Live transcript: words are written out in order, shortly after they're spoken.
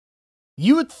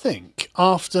You would think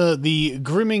after the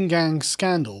grooming gang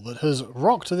scandal that has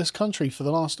rocked this country for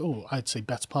the last, I'd say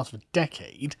better part of a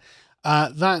decade,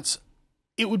 that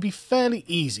it would be fairly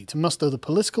easy to muster the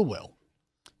political will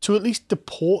to at least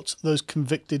deport those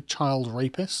convicted child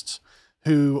rapists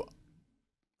who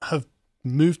have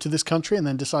moved to this country and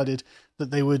then decided that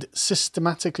they would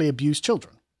systematically abuse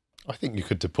children. I think you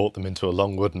could deport them into a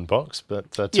long wooden box,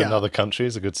 but to another country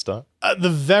is a good start. At the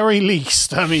very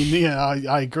least, I mean, yeah,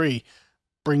 I agree.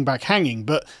 Bring back hanging,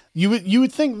 but you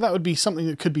would think that would be something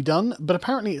that could be done, but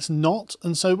apparently it's not.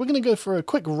 And so we're going to go for a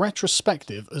quick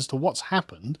retrospective as to what's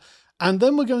happened, and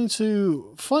then we're going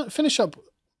to finish up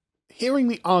hearing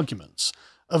the arguments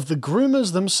of the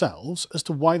groomers themselves as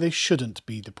to why they shouldn't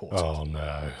be deported. Oh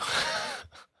no.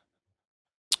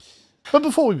 But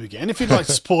before we begin, if you'd like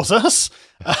to support us,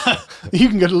 you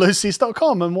can go to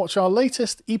lotus.com and watch our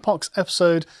latest Epochs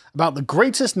episode about the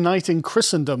greatest knight in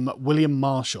Christendom, William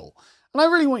Marshall. And I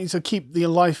really want you to keep the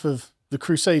life of the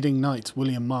crusading knight,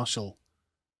 William Marshall,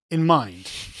 in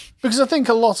mind. Because I think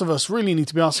a lot of us really need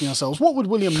to be asking ourselves, what would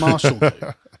William Marshall do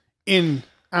in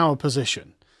our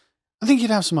position? I think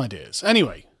you'd have some ideas.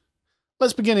 Anyway,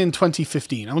 let's begin in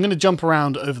 2015. I'm going to jump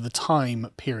around over the time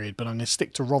period, but I'm going to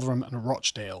stick to Rotherham and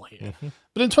Rochdale here.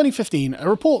 But in 2015, a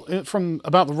report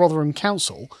about the Rotherham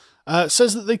Council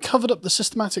says that they covered up the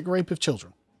systematic rape of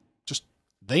children. Just,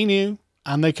 they knew,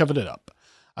 and they covered it up.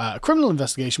 A criminal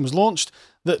investigation was launched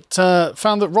that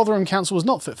found that Rotherham Council was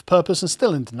not fit for purpose and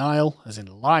still in denial, as in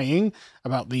lying,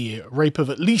 about the rape of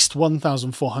at least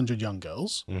 1,400 young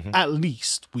girls. At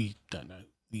least, we don't know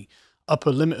the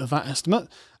upper limit of that estimate.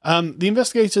 The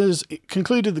investigators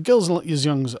concluded that girls as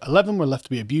young as 11 were left to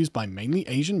be abused by mainly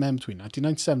Asian men between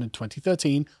 1997 and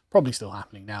 2013, probably still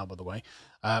happening now, by the way,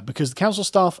 because the council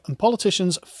staff and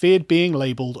politicians feared being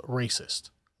labelled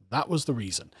racist. That was the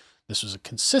reason. This was a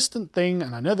consistent thing,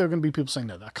 and I know there are going to be people saying,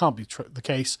 no, that can't be the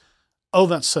case. Oh,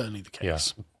 that's certainly the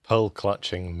case. Yeah,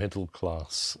 pearl-clutching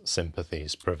middle-class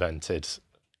sympathies prevented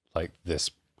this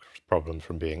problem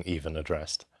from being even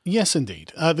addressed. Yes,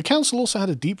 indeed. The council also had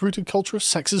a deep-rooted culture of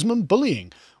sexism and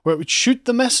bullying, where it would shoot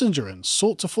the messenger and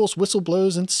sought to force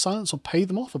whistleblowers into silence or pay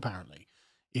them off, apparently.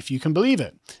 If you can believe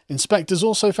it. Inspectors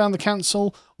also found the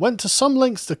council went to some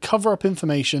lengths to cover up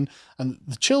information, and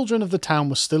the children of the town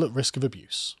were still at risk of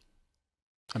abuse.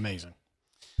 Amazing.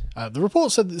 The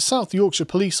report said that the South Yorkshire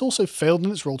Police also failed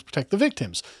in its role to protect the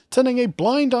victims, turning a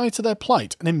blind eye to their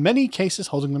plight and in many cases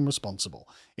holding them responsible.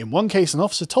 In one case, an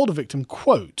officer told a victim,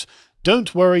 quote,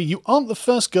 "Don't worry, you aren't the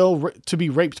first girl to be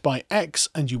raped by X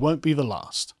and you won't be the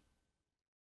last."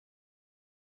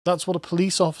 That's what a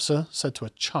police officer said to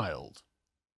a child.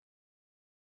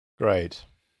 Great.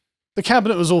 The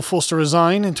cabinet was all forced to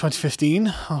resign in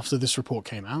 2015 after this report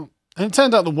came out. And it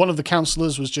turned out that one of the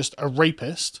councillors was just a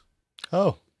rapist.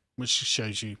 Oh. Which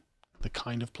shows you the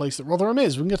kind of place that Rotherham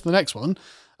is. We can get to the next one.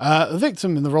 A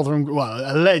victim in the Rotherham,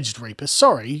 alleged rapist.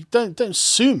 Sorry, don't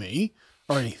sue me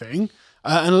or anything.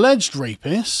 An alleged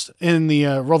rapist in the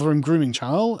Rotherham grooming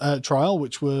trial,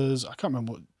 which was, I can't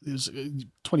remember what, it was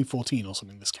 2014 or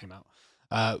something this came out,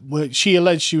 where she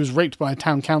alleged she was raped by a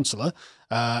town councillor.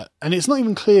 And it's not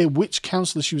even clear which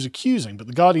councillor she was accusing, but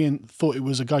the Guardian thought it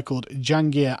was a guy called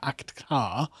Jangir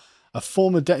Akhtar, a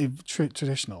former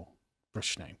traditional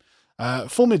British name,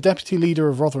 former deputy leader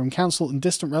of Rotherham Council and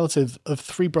distant relative of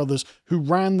three brothers who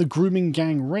ran the grooming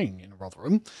gang ring in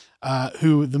Rotherham,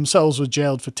 who themselves were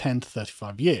jailed for 10 to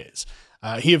 35 years.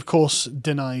 He, of course,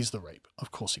 denies the rape.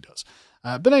 Of course he does.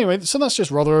 But anyway, so that's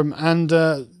just Rotherham, and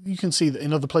you can see that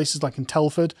in other places like in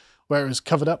Telford, where it was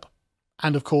covered up,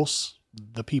 and of course,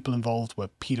 the people involved were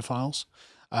paedophiles.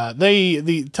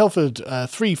 The Telford,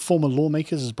 three former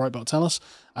lawmakers, as Breitbart tell us,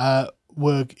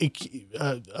 were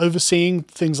overseeing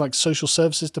things like social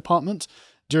services department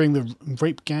during the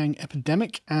rape gang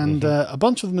epidemic, and a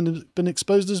bunch of them have been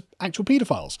exposed as actual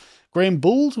paedophiles. Graham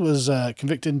Bould was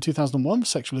convicted in 2001 for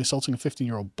sexually assaulting a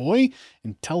 15-year-old boy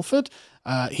in Telford.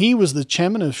 He was the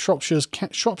chairman of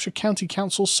Shropshire County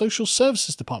Council's Social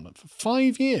Services Department for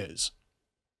 5 years.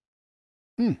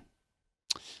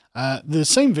 The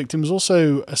same victim was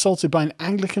also assaulted by an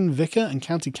Anglican vicar and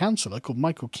county councillor called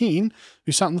Michael Keane,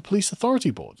 who sat on the police authority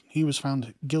board. He was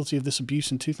found guilty of this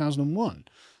abuse in 2001.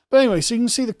 But anyway, so you can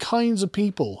see the kinds of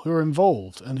people who are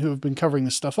involved and who have been covering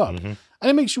this stuff up. And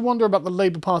it makes you wonder about the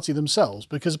Labour Party themselves,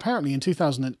 because apparently in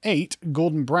 2008,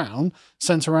 Gordon Brown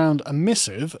sent around a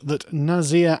missive that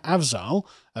Nazir Afzal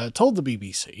told the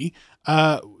BBC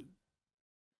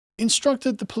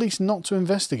instructed the police not to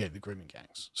investigate the grooming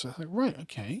gangs. So they're like, right,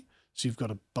 okay. So you've got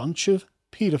a bunch of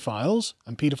paedophiles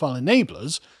and paedophile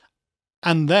enablers,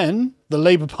 and then the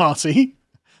Labour Party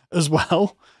as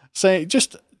well say,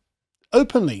 just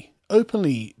openly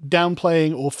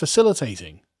downplaying or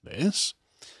facilitating this.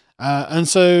 And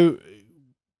so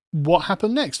what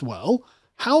happened next? Well,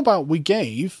 how about we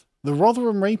gave the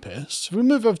Rotherham rapists, if we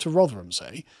move over to Rotherham,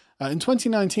 say, in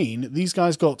 2019, these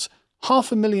guys got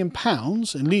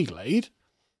 £500,000 in legal aid.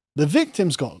 The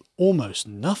victims got almost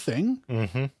nothing.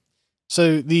 Mm-hmm.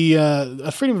 So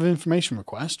a Freedom of Information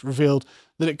request revealed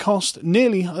that it cost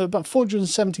nearly about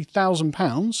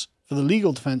 £470,000 for the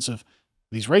legal defence of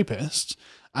these rapists.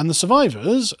 And the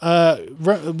survivors,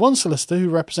 one solicitor who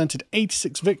represented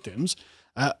 86 victims,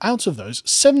 out of those,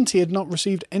 70 had not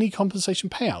received any compensation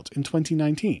payout in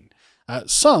 2019.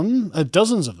 Some,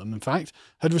 dozens of them in fact,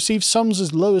 had received sums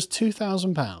as low as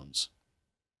 £2,000.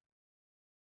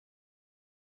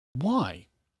 Why?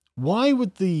 Why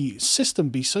would the system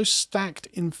be so stacked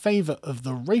in favour of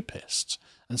the rapists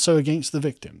and so against the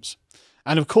victims?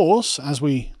 And of course, as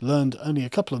we learned only a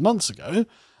couple of months ago,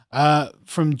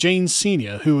 from Jane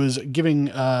Senior, who was giving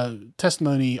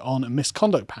testimony on a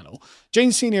misconduct panel.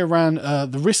 Jane Senior ran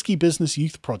the Risky Business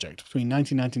Youth Project between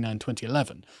 1999 and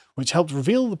 2011, which helped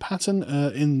reveal the pattern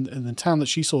in the town that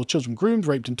she saw children groomed,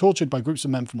 raped and tortured by groups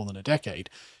of men for more than a decade.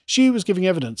 She was giving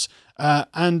evidence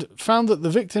and found that the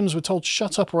victims were told to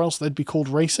shut up or else they'd be called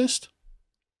racist.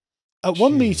 At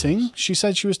one meeting, she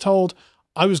said she was told,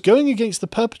 "I was going against the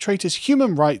perpetrator's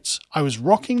human rights. I was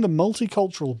rocking the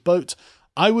multicultural boat.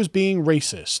 I was being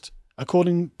racist,"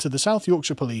 according to the South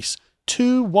Yorkshire Police,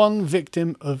 to one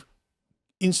victim of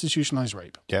institutionalised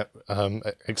rape. Yeah,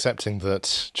 accepting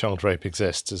that child rape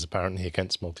exists is apparently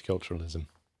against multiculturalism.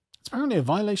 It's apparently a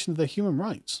violation of their human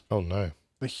rights. Oh, no.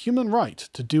 The human right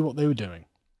to do what they were doing.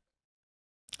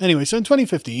 Anyway, so in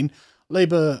 2015,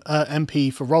 Labour MP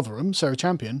for Rotherham, Sarah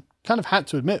Champion, kind of had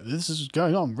to admit that this is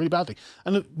going on really badly.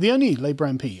 And the only Labour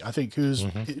MP, I think, who's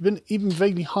been even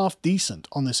vaguely half decent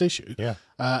on this issue,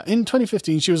 in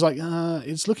 2015, she was like,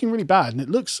 it's looking really bad. And it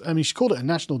looks, I mean, she called it a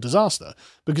national disaster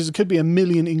because it could be 1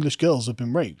 million English girls have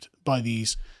been raped by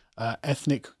these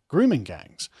ethnic grooming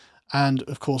gangs. And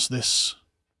of course, this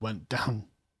went down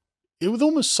with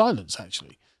almost silence,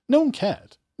 actually. No one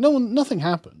cared. Nothing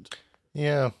happened.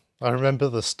 Yeah, I remember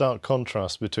the stark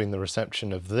contrast between the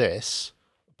reception of this,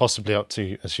 possibly up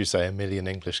to, as you say, 1 million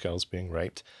English girls being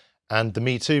raped, and the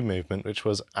Me Too movement, which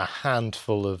was a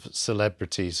handful of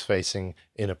celebrities facing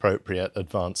inappropriate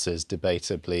advances,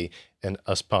 debatably,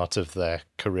 as part of their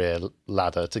career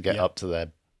ladder to get up to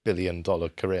their billion-dollar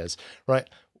careers, right?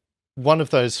 One of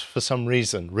those, for some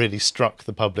reason, really struck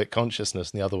the public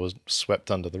consciousness, and the other was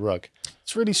swept under the rug.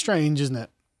 It's really strange, isn't it?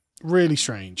 Really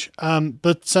strange.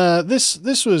 But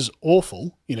this was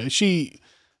awful. You know,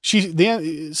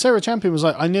 Sarah Champion was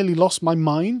like, "I nearly lost my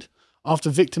mind after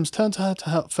victims turned to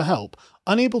her for help,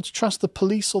 unable to trust the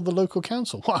police or the local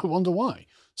council." Well, I wonder why,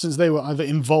 since they were either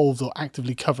involved or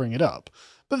actively covering it up.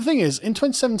 But the thing is, in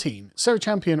 2017, Sarah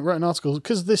Champion wrote an article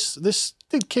because this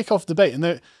did kick off debate, and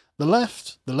the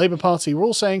left, the Labour Party, were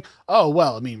all saying, "Oh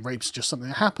well, I mean, rape's just something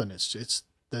that happened.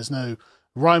 There's no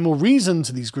rhyme or reason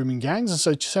to these grooming gangs." And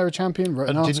so Sarah Champion wrote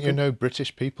an article. Didn't you know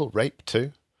British people rape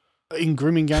too? In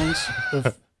grooming gangs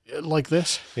of like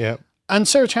this. Yeah. And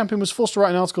Sarah Champion was forced to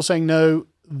write an article saying, no,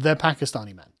 they're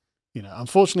Pakistani men. You know,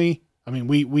 unfortunately, I mean,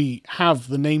 we have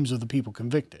the names of the people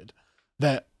convicted.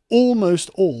 They're almost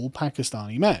all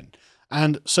Pakistani men.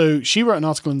 And so she wrote an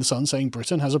article in The Sun saying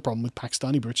Britain has a problem with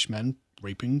Pakistani British men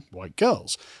raping white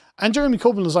girls. And Jeremy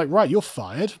Corbyn was like, right, you're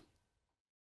fired.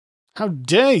 How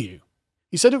dare you?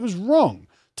 He said it was wrong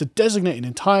to designate an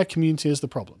entire community as the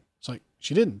problem. It's like,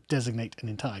 she didn't designate an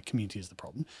entire community as the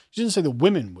problem. She didn't say that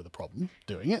women were the problem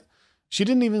doing it. She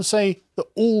didn't even say that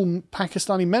all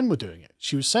Pakistani men were doing it.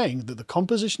 She was saying that the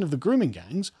composition of the grooming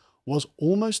gangs was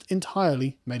almost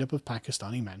entirely made up of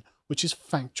Pakistani men, which is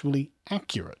factually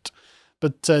accurate.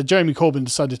 But Jeremy Corbyn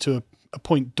decided to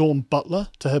appoint Dawn Butler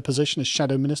to her position as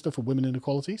Shadow Minister for Women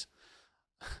Inequalities.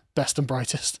 Best and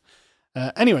brightest.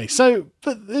 Anyway,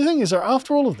 but the thing is,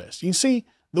 after all of this, you can see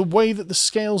the way that the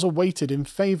scales are weighted in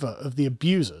favour of the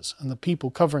abusers and the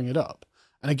people covering it up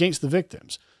and against the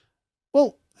victims.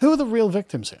 Well, who are the real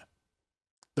victims here?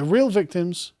 The real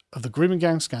victims of the grooming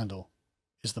gang scandal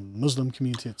is the Muslim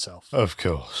community itself. Of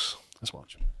course. Let's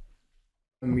watch.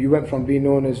 You went from being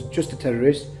known as just a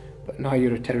terrorist, but now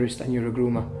you're a terrorist and you're a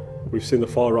groomer. We've seen the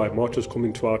far-right marchers come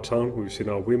into our town. We've seen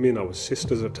our women, our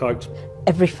sisters attacked.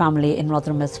 Every family in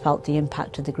Rotherham has felt the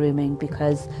impact of the grooming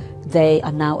because they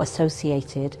are now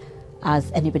associated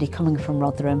as anybody coming from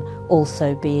Rotherham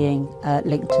also being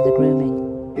linked to the grooming.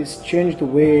 It's changed the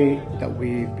way that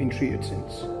we've been treated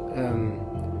since.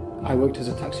 I worked as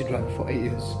a taxi driver for 8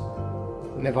 years.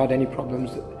 Never had any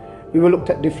problems. We were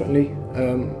looked at differently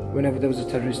whenever there was a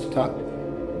terrorist attack.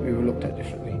 we were looked at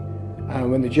differently.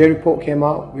 And when the J report came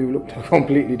out, we were looked at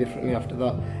completely differently after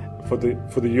that. For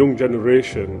the young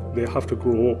generation, they have to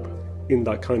grow up in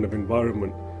that kind of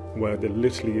environment where they're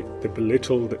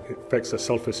belittled, it affects their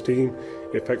self-esteem,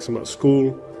 it affects them at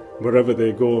school. Wherever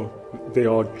they go, they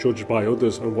are judged by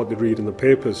others and what they read in the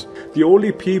papers. The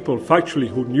only people factually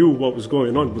who knew what was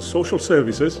going on was social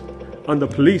services and the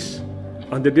police,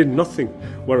 and they did nothing,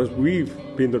 whereas we've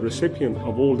been the recipient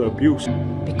of all the abuse.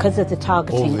 Because of the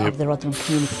targeting of the Rotherham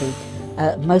community,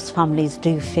 most families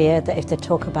do fear that if they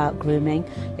talk about grooming,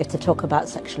 if they talk about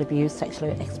sexual abuse,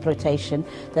 sexual exploitation,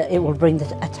 that it will bring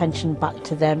the attention back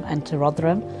to them and to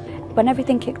Rotherham. When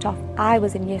everything kicked off, I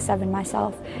was in year 7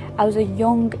 myself. I was a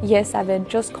young year 7,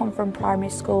 just come from primary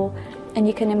school, and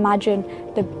you can imagine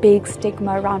the big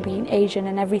stigma around being Asian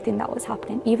and everything that was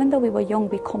happening. Even though we were young,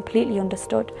 we completely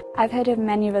understood. I've heard of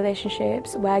many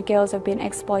relationships where girls have been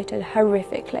exploited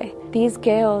horrifically. These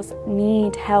girls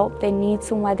need help, they need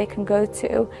somewhere they can go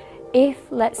to. If,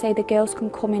 let's say, the girls can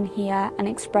come in here and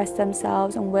express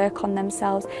themselves and work on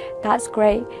themselves, that's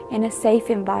great, in a safe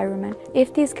environment.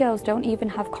 If these girls don't even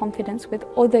have confidence with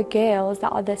other girls that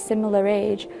are their similar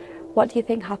age, what do you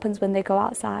think happens when they go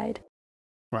outside?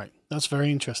 Right, that's very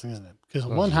interesting, isn't it? Because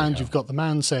on one hand, you've got the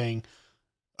man saying,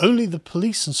 only the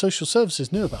police and social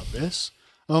services knew about this.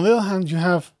 And on the other hand, you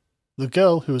have the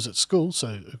girl who was at school,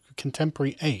 so a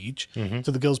contemporary age, to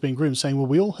the girls being groomed, saying, well,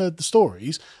 we all heard the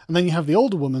stories. And then you have the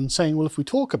older woman saying, well, if we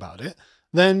talk about it,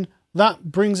 then that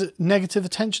brings negative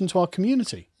attention to our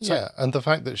community. So, yeah, and the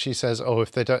fact that she says, oh,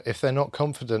 if they're not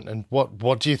confident, and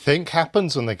what do you think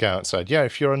happens when they go outside? Yeah,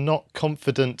 if you're a not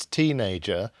confident teenage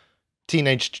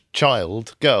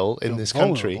child, girl in this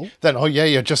country, then, oh yeah,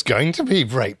 you're just going to be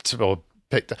raped or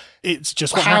picked up. It's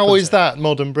just what how happens is that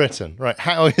modern Britain, right?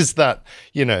 How is that,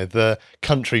 the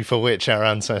country for which our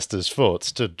ancestors fought,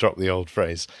 to drop the old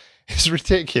phrase? It's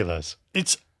ridiculous.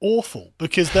 It's awful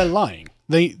because they're lying.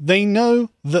 They know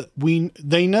that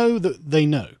they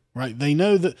know, right? They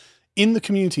know that in the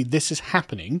community this is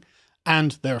happening,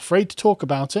 and they're afraid to talk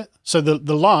about it. So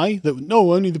the lie that,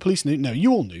 no, only the police knew, no,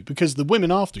 you all knew, because the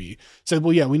women after you said,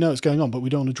 well, yeah, we know it's going on, but we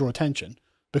don't want to draw attention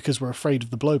because we're afraid of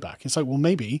the blowback. It's like, well,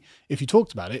 maybe if you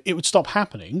talked about it, it would stop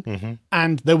happening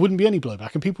and there wouldn't be any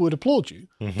blowback and people would applaud you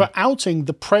for outing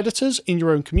the predators in your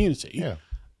own community. Yeah.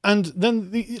 And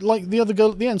then the other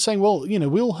girl at the end saying, well,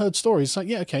 we all heard stories. It's like,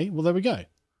 yeah, okay, well, there we go.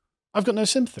 I've got no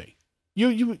sympathy.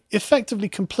 You effectively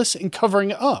complicit in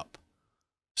covering it up.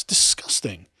 It's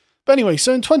disgusting. But anyway,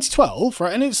 so in 2012,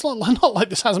 right, and it's not like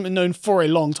this hasn't been known for a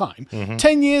long time.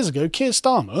 10 years ago, Keir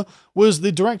Starmer was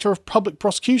the director of public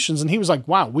prosecutions, and he was like,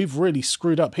 wow, we've really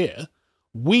screwed up here.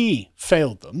 We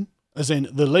failed them, as in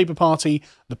the Labour Party,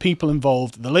 the people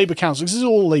involved, the Labour council. This is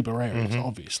all Labour areas,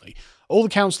 obviously. All the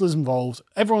councillors involved,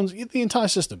 the entire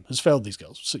system has failed these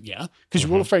girls. So yeah, because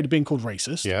you're all afraid of being called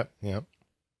racist. Yeah.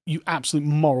 You absolute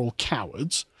moral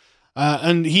cowards.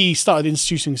 And he started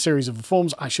instituting a series of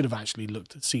reforms. I should have actually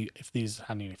looked to see if these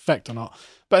had any effect or not.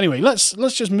 But anyway, let's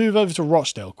just move over to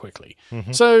Rochdale quickly.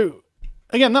 So,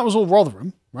 again, that was all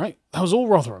Rotherham, right? That was all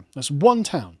Rotherham. That's one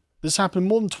town. This happened in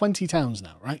more than 20 towns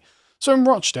now, right? So in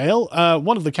Rochdale,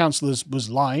 one of the councillors was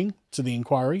lying to the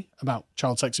inquiry about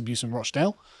child sex abuse in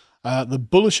Rochdale. The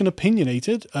bullish and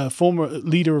opinionated former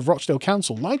leader of Rochdale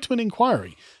Council lied to an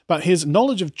inquiry about his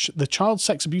knowledge of the child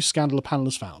sex abuse scandal a panel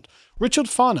has found. Richard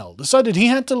Farnell decided he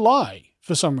had to lie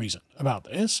for some reason about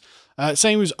this,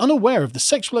 saying he was unaware of the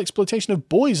sexual exploitation of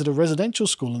boys at a residential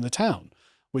school in the town,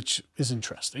 which is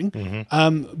interesting.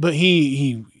 But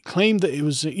he claimed that it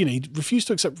was, he refused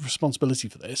to accept responsibility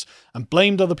for this and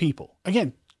blamed other people.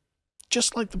 Again,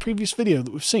 just like the previous video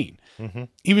that we've seen.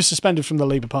 He was suspended from the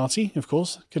Labour Party, of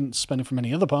course. Couldn't suspend him from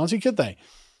any other party, could they?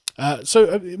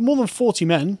 So more than 40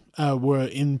 men were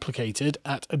implicated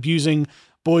at abusing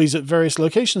boys at various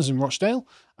locations in Rochdale,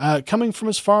 coming from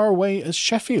as far away as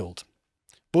Sheffield.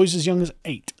 Boys as young as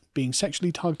 8 being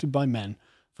sexually targeted by men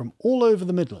from all over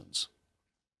the Midlands.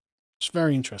 It's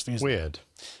very interesting, isn't it? Weird.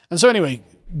 And so anyway,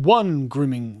 one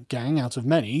grooming gang out of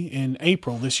many in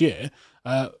April this year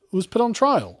was put on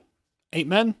trial. 8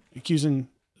 men accused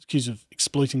of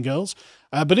exploiting girls.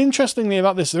 But interestingly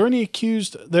about this, they're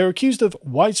accused of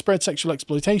widespread sexual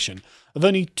exploitation of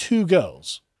only 2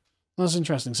 girls. That's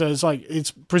interesting. So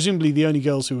it's presumably the only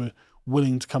girls who were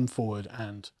willing to come forward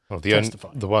and testify.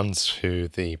 The ones who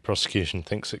the prosecution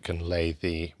thinks it can lay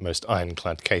the most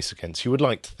ironclad case against, you would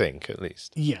like to think, at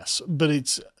least. Yes, but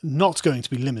it's not going to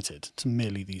be limited to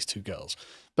merely these 2 girls.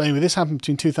 But anyway, this happened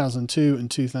between 2002 and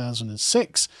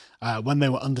 2006, when they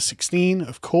were under 16,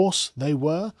 of course they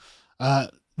were.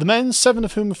 The men, 7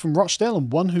 of whom are from Rochdale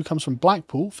and 1 who comes from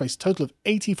Blackpool, face a total of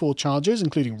 84 charges,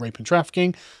 including rape and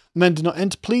trafficking. The men did not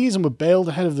enter pleas and were bailed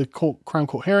ahead of the Crown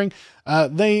Court hearing.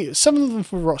 7 of them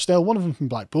from Rochdale, 1 of them from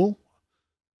Blackpool.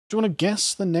 Do you want to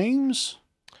guess the names?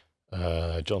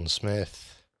 John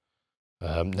Smith,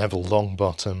 Neville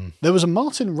Longbottom. There was a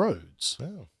Martin Rhodes,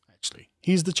 Oh. actually.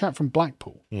 He's the chap from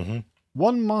Blackpool. Mm-hmm.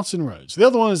 One Martin Rhodes. The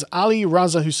other one is Ali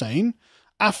Raza Hussain,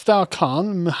 Aftar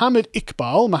Khan, Muhammad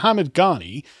Iqbal, Muhammad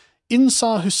Ghani,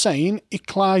 Insar Hussain,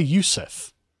 Iqla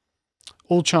Youssef.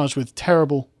 All charged with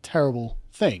terrible, terrible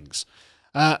things.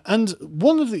 And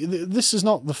one of this is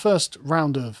not the first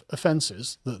round of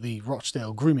offences that the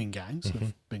Rochdale grooming gangs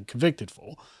have been convicted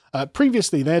for.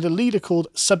 Previously, they had a leader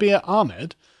called Sabir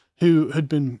Ahmed,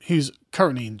 who's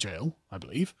currently in jail, I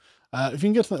believe. If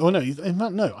you can get to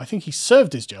no, I think he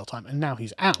served his jail time and now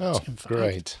he's out. Oh, in fact.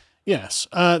 great. Yes,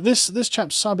 this chap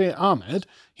Sabir Ahmed,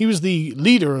 he was the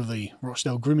leader of the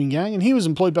Rochdale grooming gang, and he was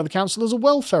employed by the council as a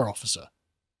welfare officer.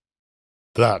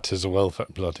 That is a welfare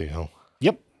bloody hell.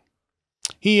 Yep.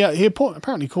 He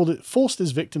apparently forced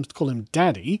his victims to call him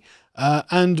daddy,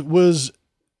 and was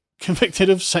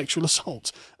convicted of sexual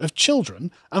assault of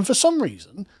children. And for some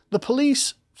reason, the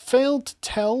police failed to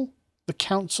tell the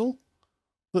council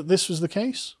that this was the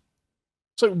case.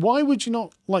 So why would you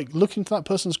not look into that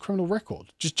person's criminal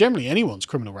record? Just generally anyone's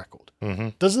criminal record. Mm-hmm.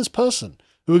 Does this person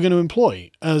who we're going to employ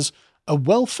as a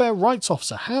welfare rights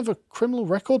officer have a criminal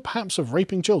record, perhaps of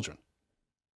raping children?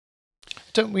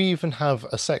 Don't we even have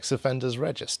a sex offenders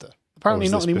register? Apparently Or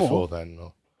was not this anymore. Before then,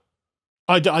 or?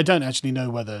 I don't actually know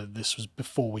whether this was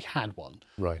before we had one.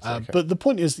 Right. Okay. But the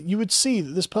point is that you would see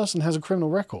that this person has a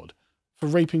criminal record for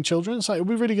raping children. It's like, are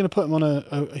we really going to put him on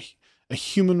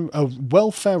a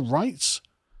welfare rights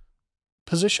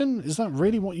position? Is that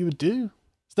really what you would do?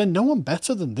 Is there no one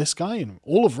better than this guy in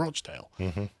all of Rochdale?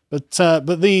 Mm-hmm. But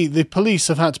the police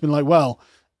have had to be like, well,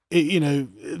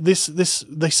 they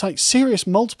cite serious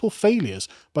multiple failures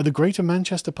by the Greater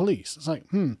Manchester Police. It's like,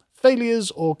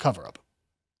 failures or cover up.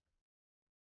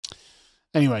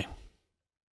 Anyway,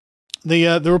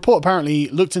 the report apparently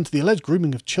looked into the alleged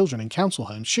grooming of children in council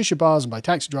homes, shisha bars, and by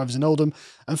taxi drivers in Oldham,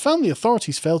 and found the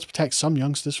authorities failed to protect some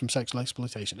youngsters from sexual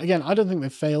exploitation. Again, I don't think they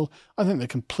failed. I think they're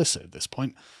complicit at this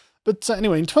point. But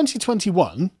anyway, in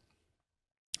 2021,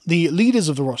 the leaders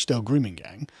of the Rochdale grooming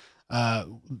gang,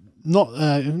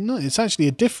 it's actually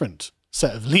a different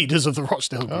set of leaders of the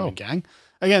Rochdale grooming gang.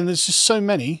 Again, there's just so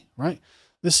many, right?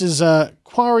 This is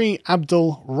Qari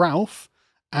Abdul Rauf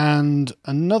and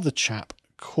another chap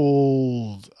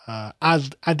called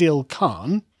Adil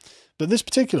Khan. But this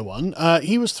particular one,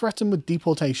 he was threatened with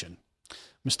deportation.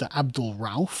 Mr. Abdul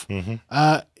Rauf,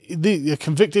 the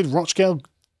convicted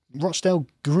Rochdale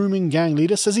grooming gang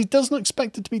leader, says he doesn't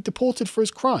expect to be deported for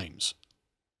his crimes.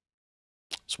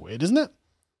 It's weird, isn't it?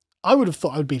 I would have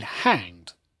thought I would be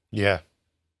hanged. Yeah.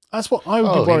 That's what I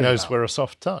would be worried about. He knows we're a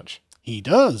soft touch. He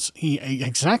does. He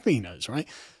exactly knows, right?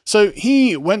 So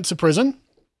he went to prison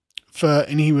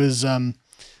and he was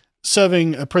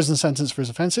serving a prison sentence for his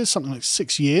offences, something like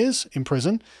 6 years in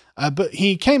prison. But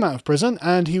he came out of prison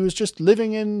and he was just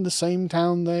living in the same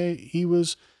town he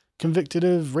was convicted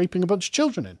of raping a bunch of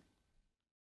children in.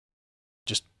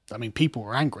 People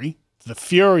were angry. The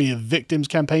fury of victims,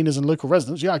 campaigners, and local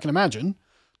residents. Yeah, I can imagine.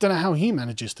 Don't know how he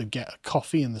manages to get a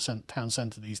coffee in the town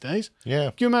centre these days. Yeah.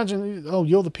 Can you imagine? Oh,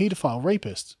 you're the paedophile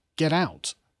rapist. Get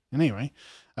out. Anyway,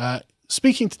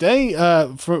 speaking today,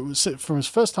 from his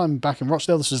first time back in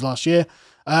Rochdale, this was last year,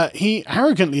 he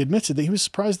arrogantly admitted that he was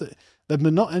surprised that there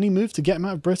had not any move to get him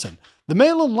out of Britain. The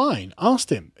Mail Online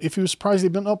asked him if he was surprised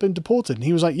he'd not been deported, and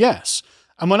he was like, yes.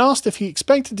 And when asked if he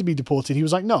expected to be deported, he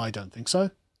was like, no, I don't think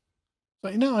so.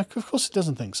 Like, no, of course he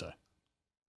doesn't think so. Of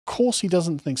course he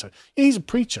doesn't think so. Yeah, he's a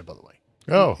preacher, by the way.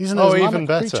 Oh, he's an Islamic even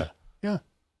better. preacher. Yeah.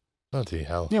 Bloody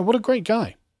hell. Yeah, what a great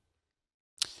guy.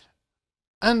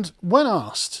 And when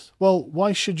asked, well,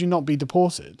 why should you not be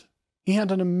deported? He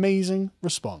had an amazing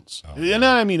response. Oh, And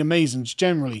I mean amazing, just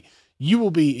generally, you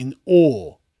will be in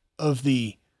awe of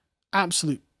the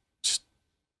absolute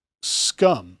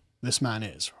scum this man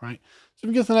is, right? So if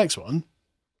we get to the next one,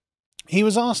 he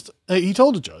was asked, he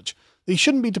told a judge that he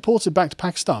shouldn't be deported back to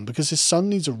Pakistan because his son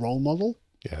needs a role model.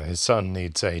 Yeah, his son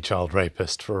needs a child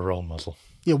rapist for a role model.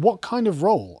 Yeah, what kind of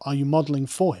role are you modelling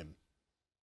for him?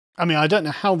 I mean, I don't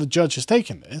know how the judge has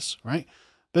taken this, right?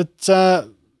 But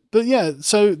yeah,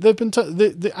 so they've been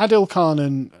the Adil Khan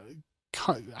and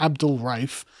Abdul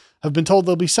Rauf have been told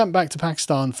they'll be sent back to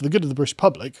Pakistan for the good of the British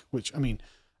public, which, I mean,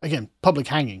 again, public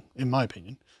hanging, in my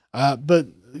opinion. But,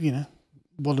 you know,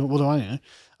 what do I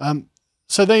know?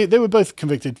 So they were both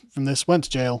convicted from this, went to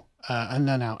jail, and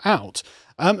they're now out.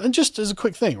 And just as a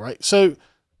quick thing, right? So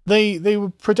They were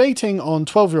predating on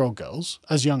 12-year-old girls,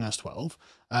 as young as 12.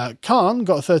 Khan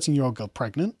got a 13-year-old girl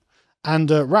pregnant,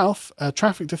 and Ralph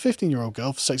trafficked a 15-year-old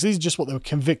girl for sex. These are just what they were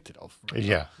convicted of. Really.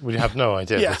 Yeah, we have no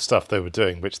idea the stuff they were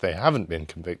doing, which they haven't been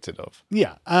convicted of.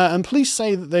 Yeah, and police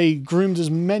say that they groomed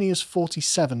as many as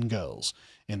 47 girls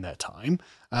in their time.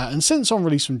 And since on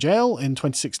release from jail in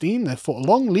 2016, they've fought a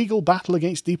long legal battle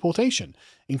against deportation,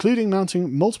 including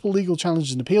mounting multiple legal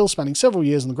challenges and appeals spanning several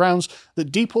years on the grounds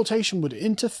that deportation would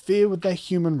interfere with their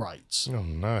human rights. Oh,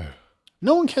 no.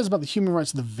 No one cares about the human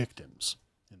rights of the victims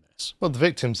in this. Well, the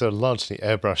victims are largely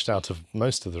airbrushed out of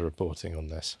most of the reporting on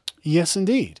this. Yes,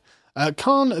 indeed.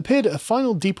 Khan appeared at a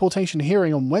final deportation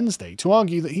hearing on Wednesday to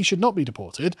argue that he should not be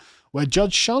deported, where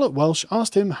Judge Charlotte Welsh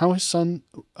asked him how his son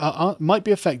might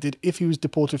be affected if he was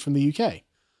deported from the UK.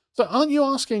 So aren't you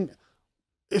asking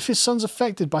if his son's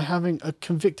affected by having a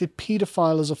convicted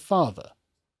paedophile as a father?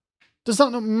 Does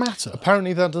that not matter?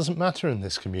 Apparently that doesn't matter in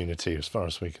this community, as far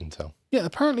as we can tell. Yeah,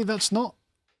 apparently that's not,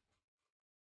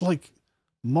 like,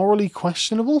 morally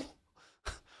questionable.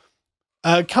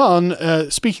 Khan,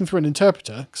 speaking through an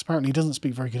interpreter, because apparently he doesn't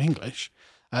speak very good English,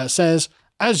 says,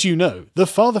 "As you know, the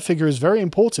father figure is very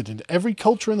important in every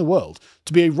culture in the world,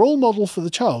 to be a role model for the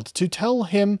child, to tell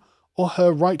him or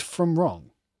her right from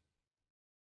wrong."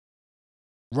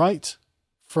 Right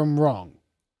from wrong.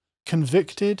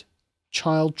 Convicted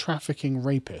child trafficking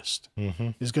rapist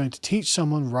is going to teach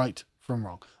someone right from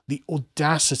wrong. The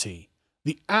audacity,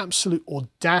 the absolute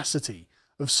audacity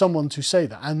of someone to say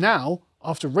that. And now,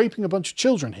 after raping a bunch of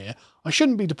children here, I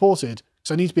shouldn't be deported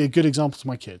because I need to be a good example to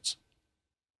my kids.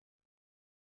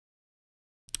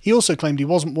 He also claimed he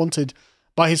wasn't wanted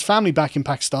by his family back in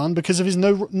Pakistan because of his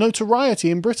notoriety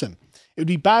in Britain. It would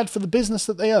be bad for the business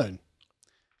that they own.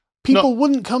 People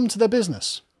wouldn't come to their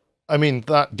business. I mean,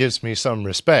 that gives me some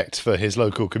respect for his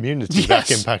local community back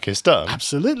in Pakistan.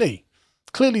 Absolutely.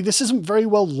 Clearly, this isn't very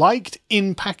well liked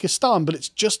in Pakistan, but it's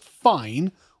just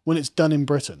fine when it's done in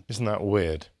Britain. Isn't that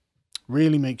weird?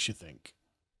 Really makes you think.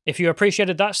 If you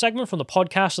appreciated that segment from the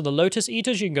podcast of the Lotus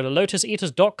Eaters, you can go to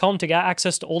lotuseaters.com to get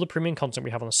access to all the premium content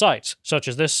we have on the site, such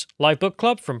as this live book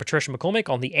club from Patricia McCormick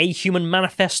on the A Human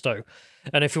Manifesto.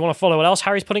 And if you want to follow what else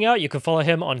Harry's putting out, you can follow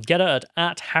him on Getter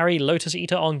at Harry Lotus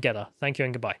Eater on Getter. Thank you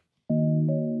and goodbye.